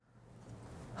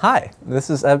Hi,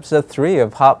 this is episode 3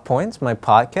 of Hot Points, my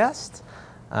podcast.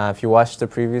 If you watched the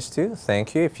previous 2,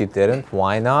 thank you. If you didn't,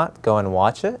 why not? Go and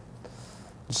watch it.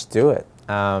 Just do it.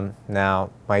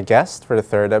 Now, my guest for the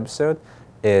 3rd episode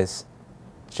is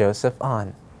Joseph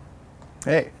On.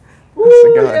 Hey, how's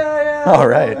it going? Yeah. All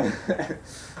right.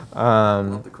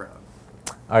 Love the crowd.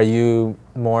 Are you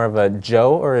more of a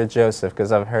Joe or a Joseph?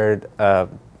 Because I've heard a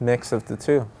mix of the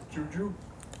two. Juju.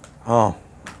 Oh,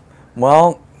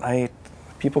 well,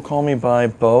 people call me by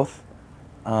both.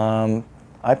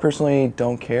 I personally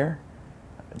don't care.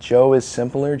 Joe is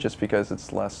simpler just because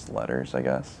it's less letters, I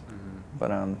guess.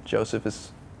 But Joseph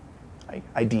is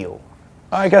ideal.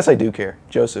 I guess I do care.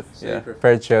 Joseph. So you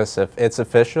prefer Joseph. It's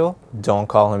official. Don't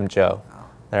call him Joe.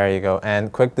 There you go.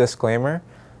 And quick disclaimer,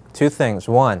 2 things.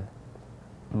 1,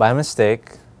 by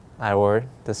mistake, I wore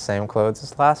the same clothes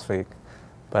as last week,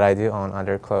 but I do own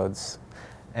underclothes.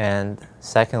 And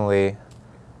secondly,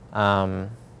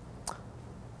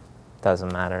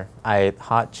 doesn't matter. I ate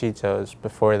hot Cheetos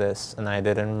before this, and I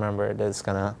didn't remember that it's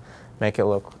gonna make it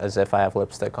look as if I have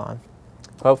lipstick on.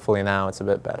 Hopefully now it's a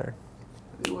bit better.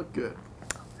 You look good.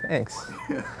 Thanks.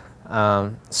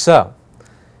 So,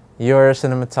 you're a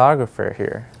cinematographer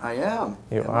here. I am.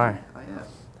 You are. I am.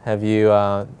 Have you,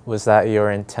 was that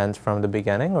your intent from the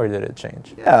beginning, or did it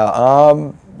change?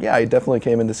 Yeah, I definitely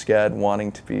came into SCAD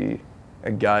wanting to be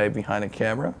a guy behind a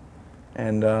camera.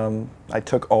 And I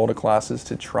took all the classes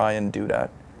to try and do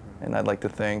that. And I'd like to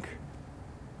think,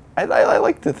 I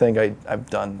like to think I've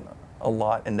done a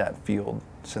lot in that field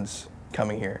since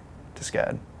coming here to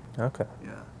SCAD. Okay.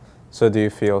 Yeah. So do you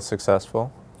feel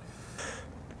successful?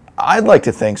 I'd like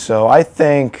to think so. I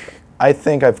think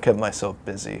I've kept myself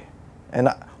busy. And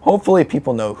hopefully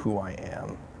people know who I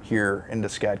am here in the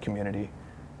SCAD community.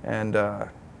 And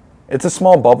it's a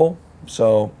small bubble,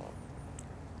 so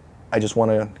I just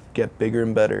want to get bigger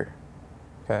and better.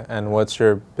 Okay. And what's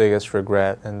your biggest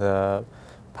regret in the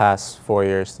past 4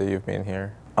 years that you've been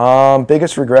here?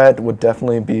 Biggest regret would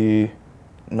definitely be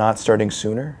not starting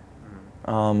sooner.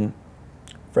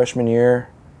 Freshman year,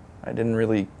 I didn't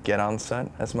really get on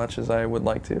set as much as I would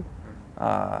like to.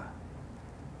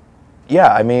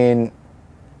 Yeah, I mean,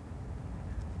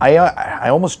 I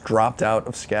almost dropped out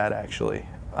of SCAD actually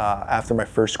after my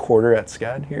first quarter at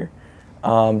SCAD here,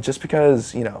 just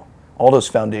because, you know, all those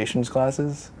foundations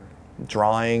classes,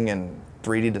 drawing and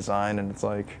 3D design, and it's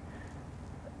like,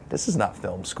 this is not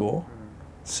film school.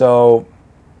 So,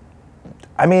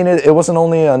 I mean, it wasn't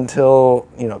only until,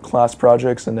 you know, class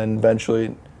projects and then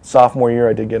eventually sophomore year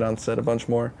I did get on set a bunch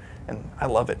more, and I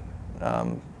love it.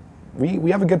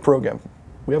 We have a good program.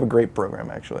 We have a great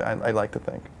program, actually, I like to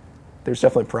think. There's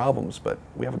definitely problems, but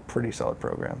we have a pretty solid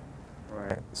program.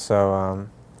 Right. So,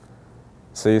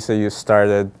 so you say you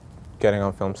started getting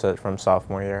on film set from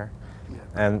sophomore year. Yeah.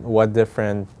 And what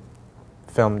different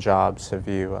film jobs have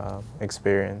you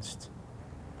experienced?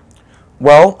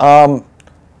 Well,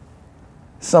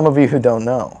 some of you who don't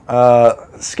know,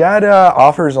 SCAD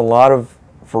offers a lot of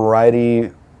variety,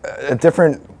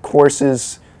 different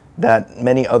courses that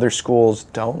many other schools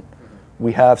don't.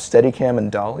 We have Steadicam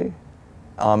and Dolly,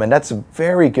 and that's a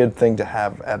very good thing to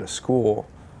have at a school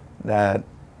that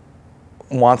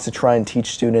wants to try and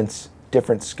teach students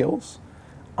different skills,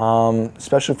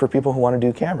 especially for people who want to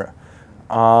do camera.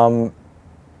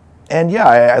 And yeah,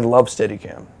 I love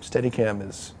Steadicam. Steadicam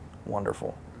is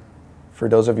wonderful. For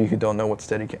those of you who don't know what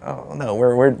Steadicam, oh no,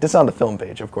 we're this is on the film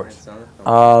page, of course.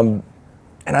 And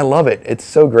I love it. It's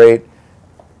so great.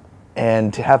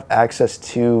 And to have access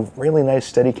to really nice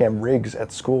Steadicam rigs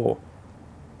at school,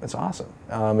 it's awesome.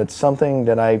 It's something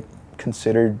that I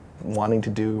considered wanting to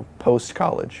do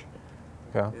post-college.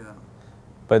 Okay. Yeah.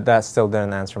 But that still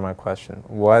didn't answer my question.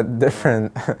 What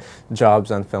different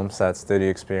jobs on film sets did you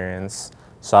experience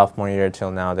sophomore year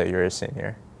till now that you're a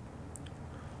senior?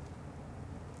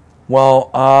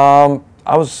 Well,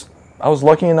 I was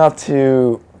lucky enough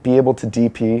to be able to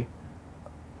DP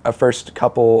a first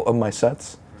couple of my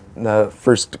sets, the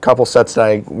first couple sets that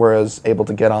I was able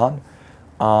to get on.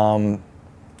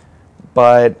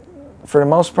 But for the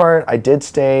most part, I did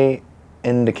stay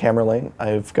in the camera lane.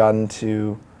 I've gotten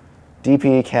to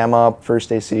DP, cam up,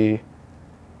 first AC.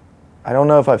 I don't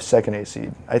know if I've second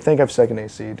AC'd. I think I've second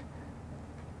AC'd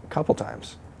a couple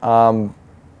times.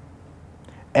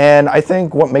 And I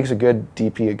think what makes a good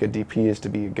DP is to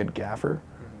be a good gaffer.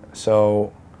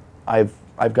 So I've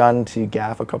gotten to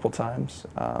gaff a couple times.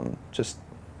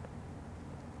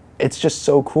 It's just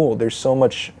so cool. There's so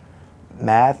much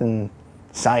math and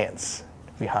science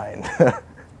behind.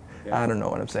 I don't know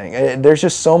what I'm saying. There's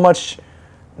just so much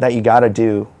that you got to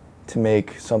do to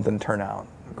make something turn out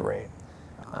great.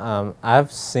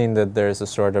 I've seen that there's a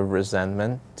sort of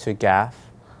resentment to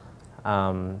gaff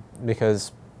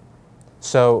because,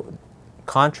 so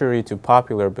contrary to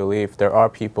popular belief, there are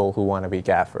people who want to be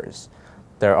gaffers.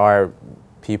 There are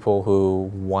people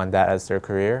who want that as their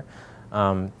career.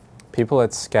 People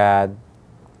at SCAD,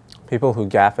 people who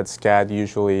gaff at SCAD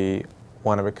usually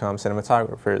want to become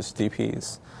cinematographers,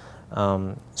 DPs.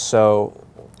 So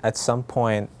at some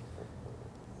point,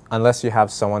 unless you have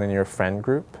someone in your friend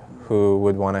group who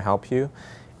would want to help you,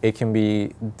 it can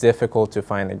be difficult to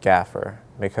find a gaffer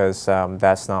because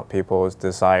that's not people's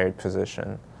desired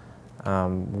position.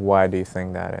 Why do you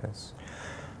think that is?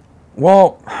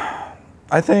 Well,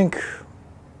 I think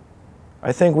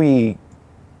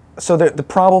so the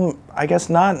problem, I guess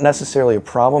not necessarily a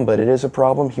problem, but it is a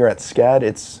problem here at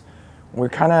SCAD. We're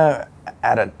kind of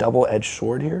at a double-edged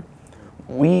sword here.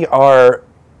 We are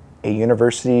a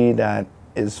university that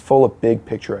is full of big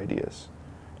picture ideas.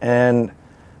 And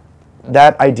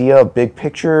that idea of big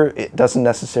picture, it doesn't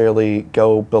necessarily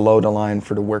go below the line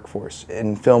for the workforce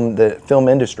in the film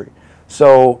industry.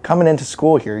 So coming into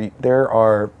school here, there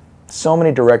are so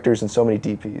many directors and so many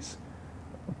DPs.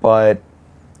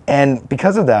 And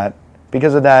because of that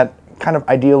kind of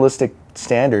idealistic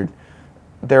standard,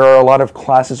 there are a lot of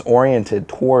classes oriented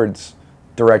towards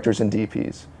directors and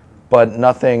DPs, but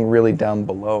nothing really down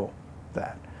below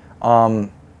that.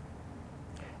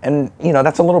 And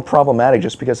that's a little problematic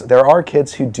just because there are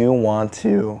kids who do want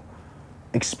to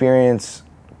experience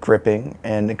gripping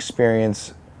and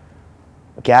experience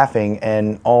gaffing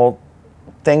and all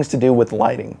things to do with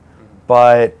lighting,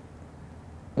 but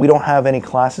we don't have any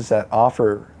classes that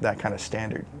offer that kind of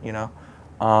standard,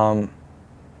 and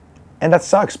that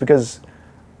sucks because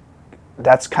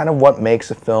that's kind of what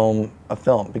makes a film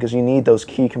because you need those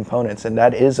key components, and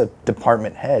that is a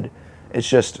department head. It's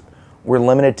just we're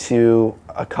limited to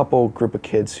a couple group of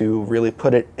kids who really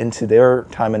put it into their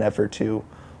time and effort to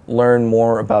learn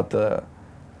more about the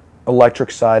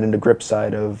electric side and the grip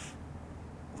side of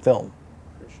film.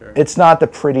 For sure. It's not the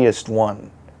prettiest one.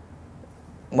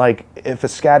 Like, if a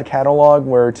SCAD catalog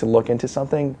were to look into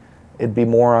something, it'd be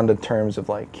more on the terms of,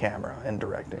 like, camera and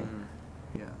directing.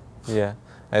 Yeah. Yeah,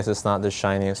 it's just not the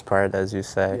shiniest part, as you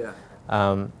say.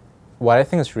 Yeah. What I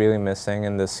think is really missing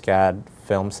in the SCAD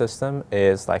film system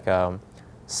is like a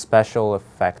special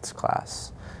effects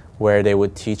class where they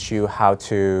would teach you how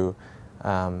to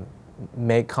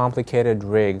make complicated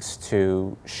rigs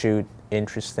to shoot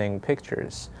interesting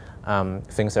pictures.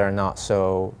 Things that are not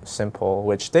so simple,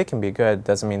 which they can be good,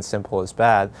 doesn't mean simple is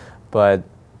bad, but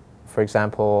for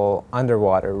example,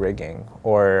 underwater rigging,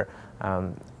 or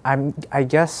I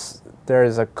guess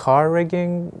there's a car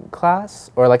rigging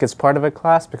class, or like it's part of a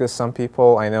class, because some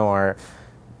people I know are,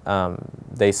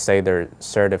 they say they're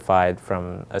certified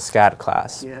from a SCAD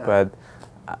class, Yeah. but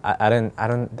I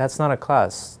don't, that's not a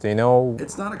class. Do you know?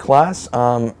 It's not a Class,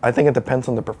 I think it depends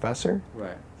on the professor,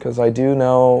 Right. because I do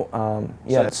know,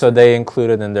 So they include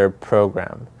it in their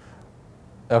program.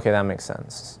 Okay, that makes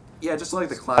sense. Yeah, just like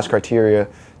the class class. criteria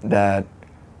that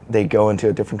they go into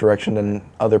a different direction than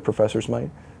other professors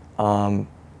might.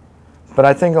 But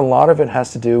I think a lot of it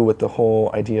has to do with the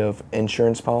whole idea of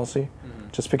insurance policy,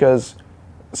 just because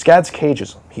SCAD's cage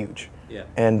is huge. Yeah.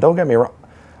 And don't get me wrong,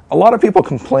 a lot of people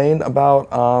complain about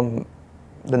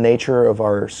the nature of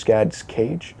our SCAD's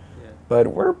cage, but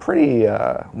we're pretty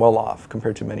well off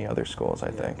compared to many other schools,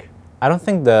 I think. I don't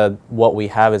think that what we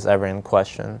have is ever in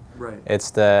question. Right.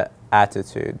 It's the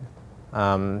attitude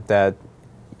that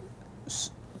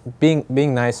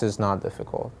being nice is not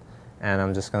difficult, and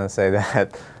I'm just gonna say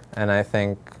that. And I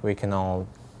think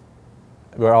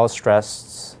we're all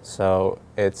stressed, so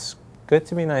it's good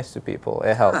to be nice to people.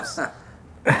 It helps.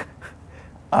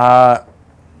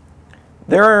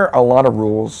 There are a lot of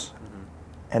rules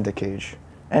in the cage,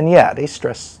 and yeah, they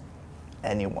stress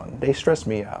anyone. They stress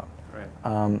me out.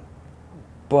 Right.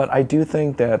 But I do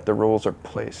think that the rules are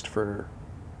placed for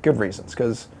good reasons,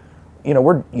 because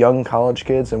we're young college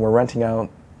kids and we're renting out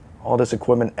all this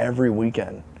equipment every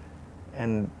weekend,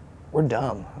 and we're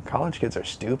dumb. College kids are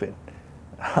stupid.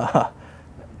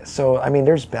 So I mean,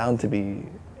 there's bound to be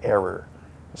error.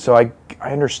 So I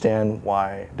understand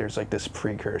why there's like this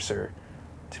precursor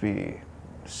to be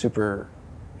super,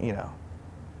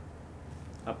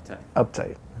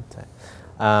 uptight.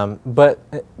 But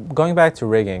going back to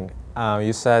rigging,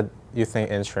 you said you think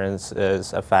insurance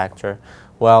is a factor.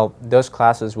 Well, those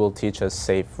classes will teach us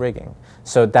safe rigging.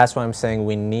 So that's why I'm saying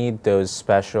we need those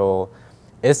special.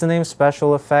 Is the name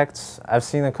special effects? I've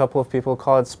seen a couple of people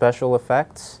call it special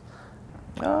effects.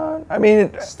 I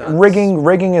mean, Stunts.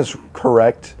 rigging is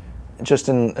correct, just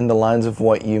in the lines of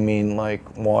what you mean, like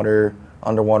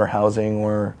underwater housing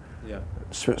or Yeah.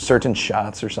 certain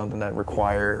shots or something that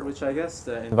require. Which I guess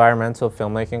the environmental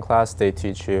filmmaking class, they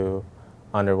teach you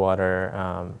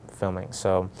underwater filming.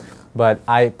 So, but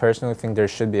I personally think there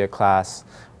should be a class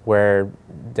where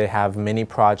they have mini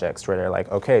projects where they're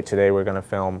like, okay, today we're gonna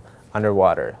film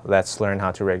underwater. Let's learn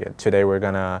how to rig it. Today we're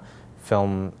gonna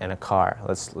film in a car.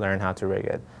 Let's learn how to rig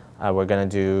it. We're gonna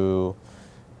do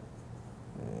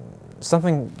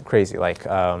something crazy like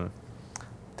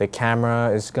the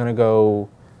camera is gonna go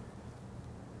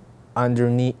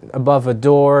underneath, above a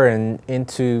door and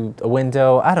into a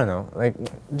window. I don't know, like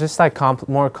just like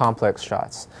more complex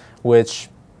shots, which,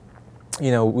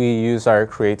 you know, we use our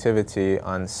creativity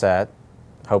on set.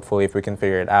 Hopefully, if we can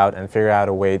figure it out and figure out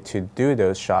a way to do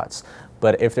those shots.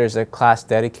 But if there's a class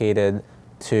dedicated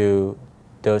to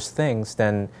those things,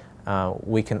 then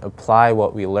we can apply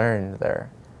what we learned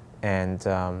there and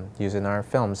use it in our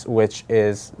films, which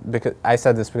is, because I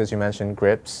said this because you mentioned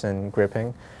grips and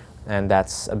gripping, and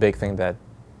that's a big thing that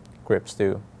grips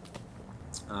do.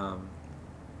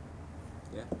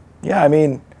 Yeah, I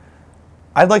mean,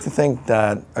 I'd like to think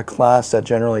that a class that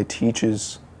generally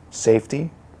teaches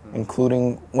safety,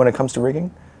 including when it comes to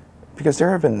rigging, because there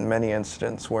have been many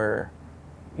incidents where,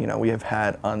 you know, we have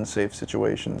had unsafe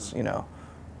situations, you know,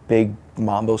 big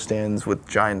mambo stands with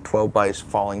giant 12x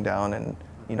falling down, and,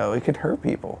 you know, it could hurt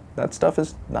people. That stuff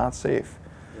is not safe.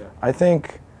 Yeah. I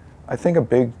think a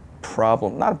big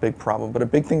problem, not a big problem, but a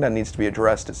big thing that needs to be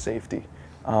addressed is safety.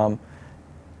 That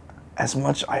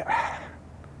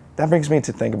brings me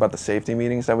to think about the safety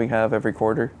meetings that we have every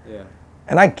quarter. Yeah.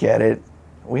 And I get it.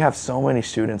 We have so many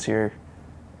students here,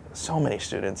 so many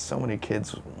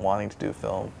kids wanting to do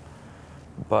film.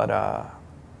 But I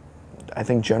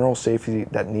think general safety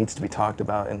that needs to be talked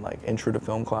about in like intro to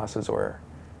film classes or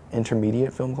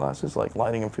intermediate film classes, like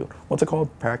lighting and field. What's it called?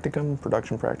 Practicum?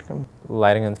 Production practicum?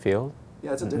 Lighting and field?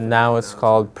 Yeah, it's a different Now name it's now,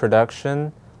 called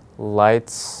production,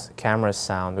 lights, camera,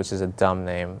 sound, which is a dumb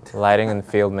name. Lighting and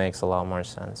field makes a lot more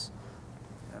sense.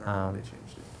 I don't know why they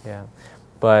changed it. Yeah.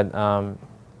 But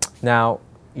now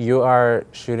you are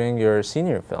shooting your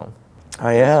senior film.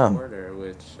 I am. Quarter,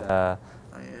 which I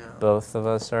am. both of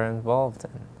us are involved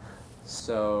in.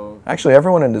 So Actually,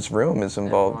 everyone in this room is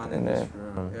involved everyone in this it.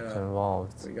 room is Yeah.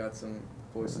 involved. We got some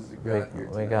voices of We, God here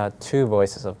we tonight. got two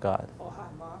voices of God. Oh, hi,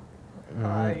 Mom. Mhm,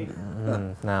 Hi.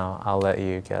 mhm. Now I'll let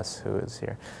you guess who is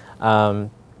here.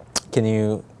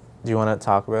 Do you want to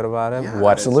talk a bit about it? Yeah,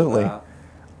 What it's absolutely.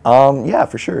 about? Yeah,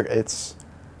 for sure.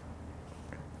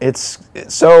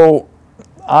 So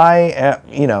I am,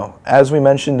 you know, as we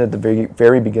mentioned at the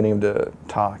very beginning of the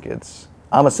talk,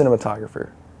 I'm a cinematographer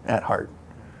at heart.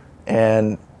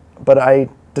 But I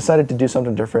decided to do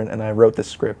something different, and I wrote this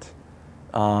script,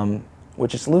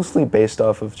 which is loosely based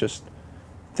off of just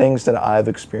things that I've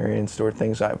experienced or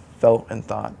things I've felt and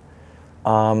thought.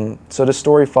 So the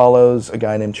story follows a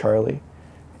guy named Charlie,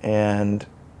 and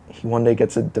he one day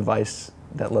gets a device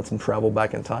that lets him travel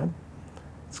back in time.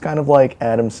 It's kind of like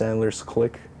Adam Sandler's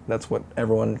Click. That's what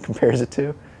everyone compares it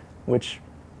to, which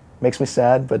makes me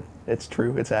sad, but it's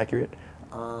true, it's accurate.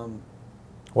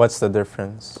 What's the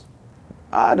difference?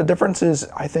 The difference is,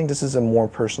 I think this is a more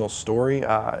personal story.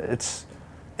 It's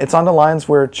on the lines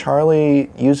where Charlie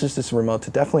uses this remote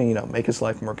to definitely, you know, make his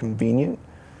life more convenient,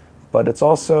 but it's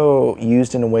also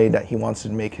used in a way that he wants to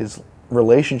make his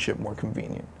relationship more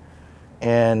convenient.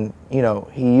 And, you know,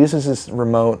 he uses this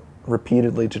remote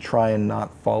repeatedly to try and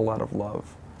not fall out of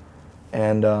love.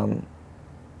 And,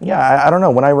 I don't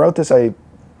know. When I wrote this, I'd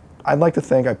like to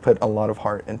think I put a lot of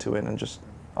heart into it and just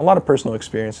a lot of personal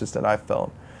experiences that I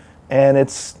felt. And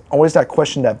it's always that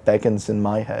question that beckons in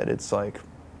my head. It's like,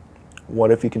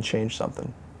 what if you can change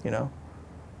something, you know?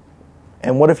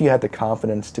 And what if you had the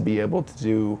confidence to be able to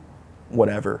do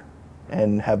whatever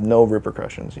and have no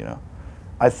repercussions, you know?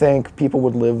 I think people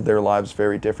would live their lives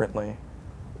very differently.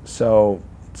 So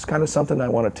it's kind of something I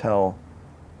want to tell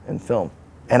in film.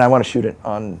 And I want to shoot it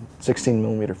on 16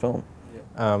 millimeter film.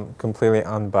 Completely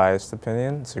unbiased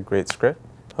opinion. It's a great script.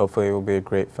 Hopefully it will be a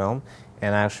great film.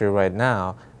 And actually right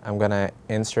now, I'm going to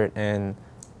insert in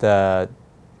the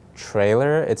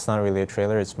trailer. It's not really a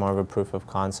trailer, it's more of a proof of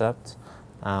concept.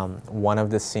 One of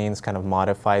the scenes kind of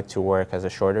modified to work as a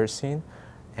shorter scene,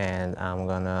 and I'm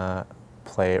going to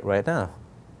play it right now.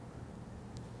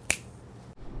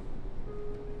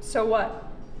 So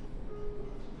what?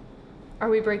 Are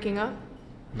we breaking up?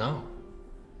 No.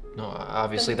 No,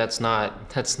 obviously that's not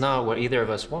what either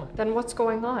of us want. Then what's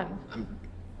going on?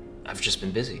 I've just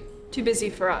been busy. Too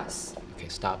busy for us. Okay,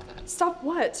 stop that. Stop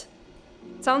what?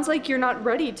 Sounds like you're not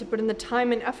ready to put in the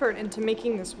time and effort into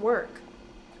making this work.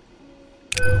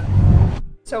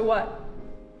 So what?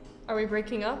 Are we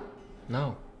breaking up?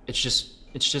 No, it's just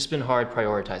It's just been hard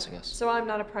prioritizing us. So I'm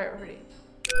not a priority.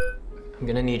 I'm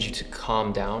gonna need you to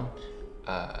calm down.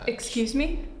 Excuse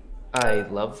me? I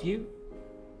love you.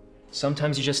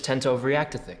 Sometimes you just tend to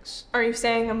overreact to things. Are you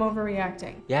saying I'm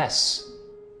overreacting? Yes.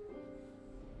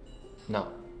 No.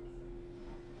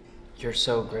 You're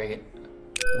so great.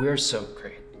 We're so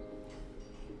great.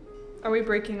 Are we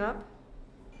breaking up?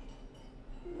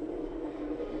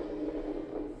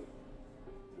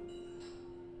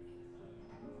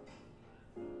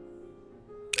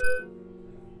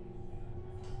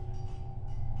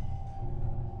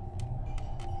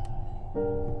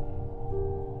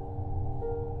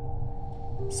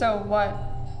 So what?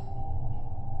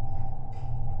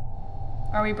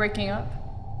 Are we breaking up?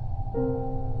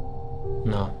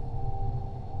 No.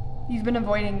 You've been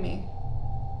avoiding me.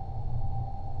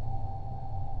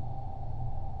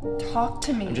 Talk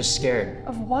to me. I'm just scared.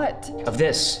 Of what? Of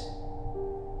this.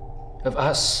 Of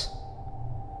us.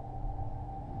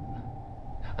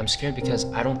 I'm scared because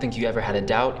I don't think you ever had a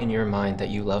doubt in your mind that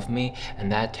you love me,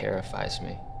 and that terrifies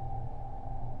me.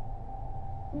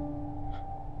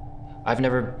 I've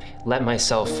never let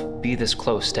myself be this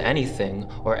close to anything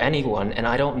or anyone, and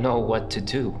I don't know what to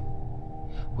do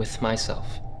with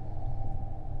myself.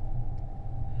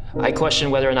 I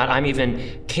question whether or not I'm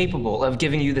even capable of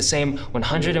giving you the same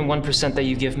 101% that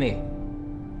you give me.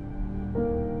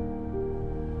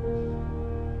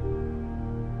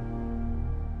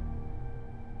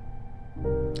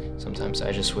 Sometimes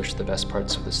I just wish the best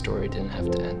parts of the story didn't have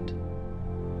to end.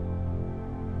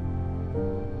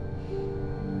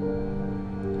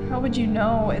 How would you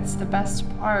know it's the best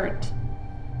part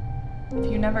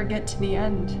if you never get to the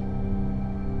end?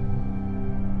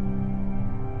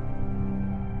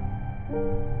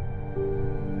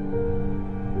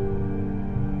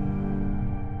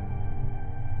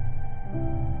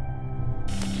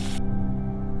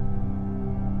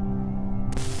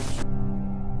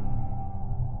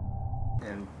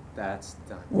 And that's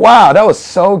done. Wow, that was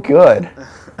so good.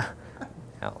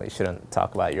 No, you shouldn't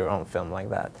talk about your own film like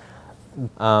that.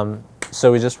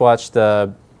 So we just watched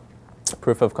the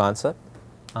proof of concept.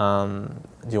 Do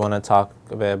you want to talk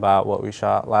a bit about what we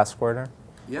shot last quarter?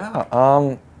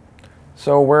 Yeah.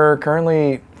 So we're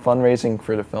currently fundraising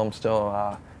for the film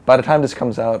still. By the time this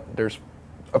comes out, there's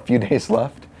a few days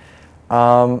left.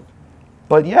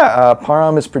 But yeah,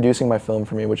 Param is producing my film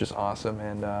for me, which is awesome.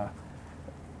 And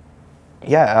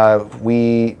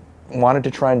we wanted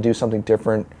to try and do something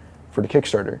different for the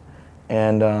Kickstarter.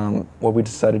 And what we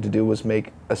decided to do was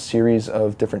make a series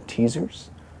of different teasers.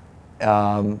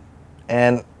 And,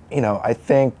 you know, I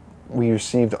think we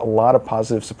received a lot of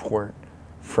positive support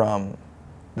from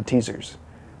the teasers.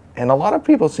 And a lot of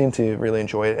people seemed to really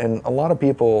enjoy it. And a lot of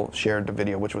people shared the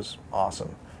video, which was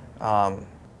awesome.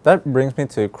 That brings me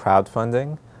to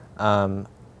crowdfunding.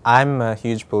 I'm a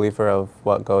huge believer of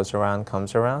what goes around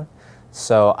comes around.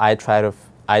 So I try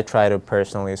to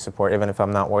personally support, even if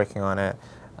I'm not working on it,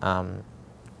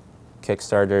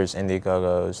 Kickstarters,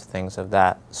 Indiegogos, things of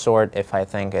that sort, if I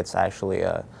think it's actually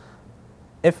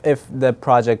if the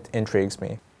project intrigues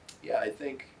me. Yeah, I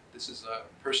think this is a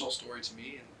personal story to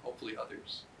me and hopefully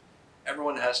others.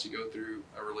 Everyone has to go through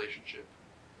a relationship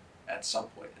at some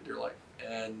point in their life.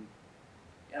 And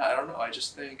yeah, I don't know, I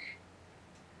just think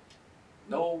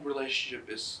no relationship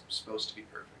is supposed to be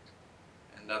perfect.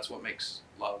 And that's what makes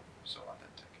love so authentic.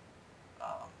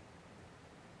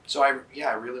 So I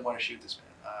really want to shoot this, man.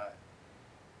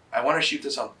 I want to shoot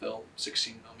this on film,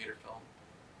 16 millimeter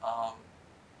film,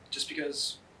 just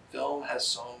because film has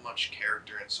so much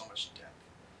character and so much depth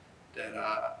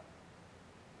that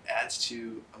adds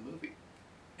to a movie.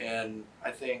 And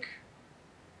I think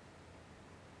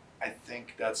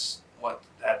that's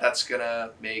that's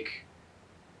gonna make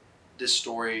this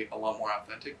story a lot more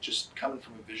authentic, just coming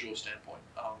from a visual standpoint.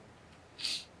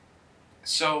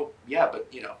 So yeah, but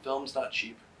you know, film's not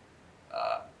cheap.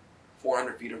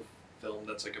 400 feet of film,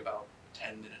 that's like about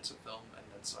 10 minutes of film, and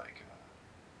that's like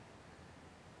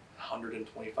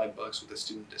 $125 with a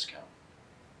student discount.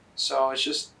 So it's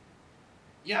just,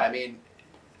 yeah, I mean,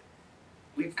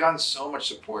 we've gotten so much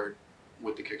support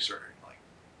with the Kickstarter, like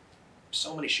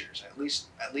so many shares, at least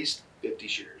 50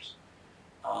 shares.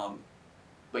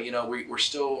 But you know, we're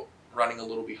still running a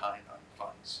little behind on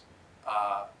funds.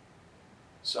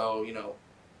 So you know,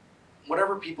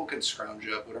 whatever people can scrounge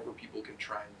up, whatever people can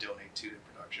try and donate to the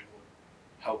production would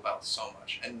help out so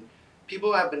much. And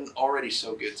people have been already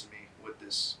so good to me with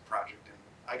this project, and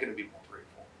I couldn't be more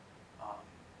grateful.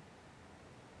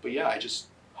 But yeah, I just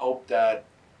hope that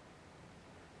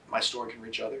my story can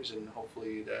reach others, and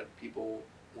hopefully that people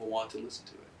will want to listen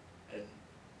to it and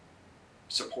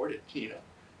support it. You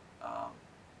know,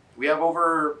 we have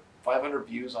over 500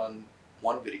 views on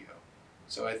one video.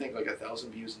 So I think like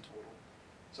 1,000 views in total.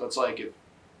 So it's like if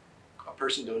a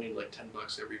person donated like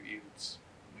 $10 every view,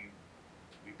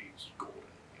 we'd be golden,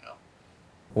 you know.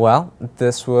 Well,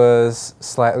 this was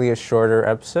slightly a shorter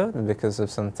episode because of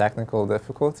some technical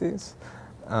difficulties,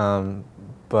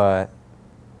 but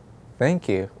thank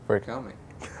you for coming.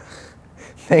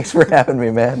 Thanks for having me,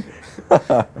 man.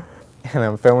 And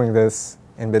I'm filming this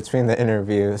in between the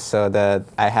interview so that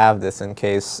I have this in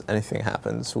case anything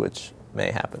happens, which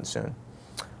may happen soon.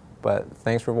 But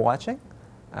thanks for watching.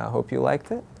 I hope you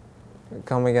liked it.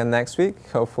 Come again next week,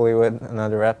 hopefully with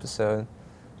another episode.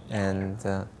 And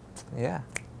yeah.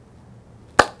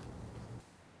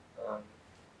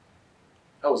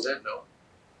 How was that, Noah?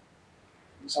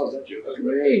 How was that, Joe?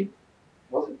 Great.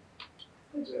 Was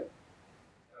it?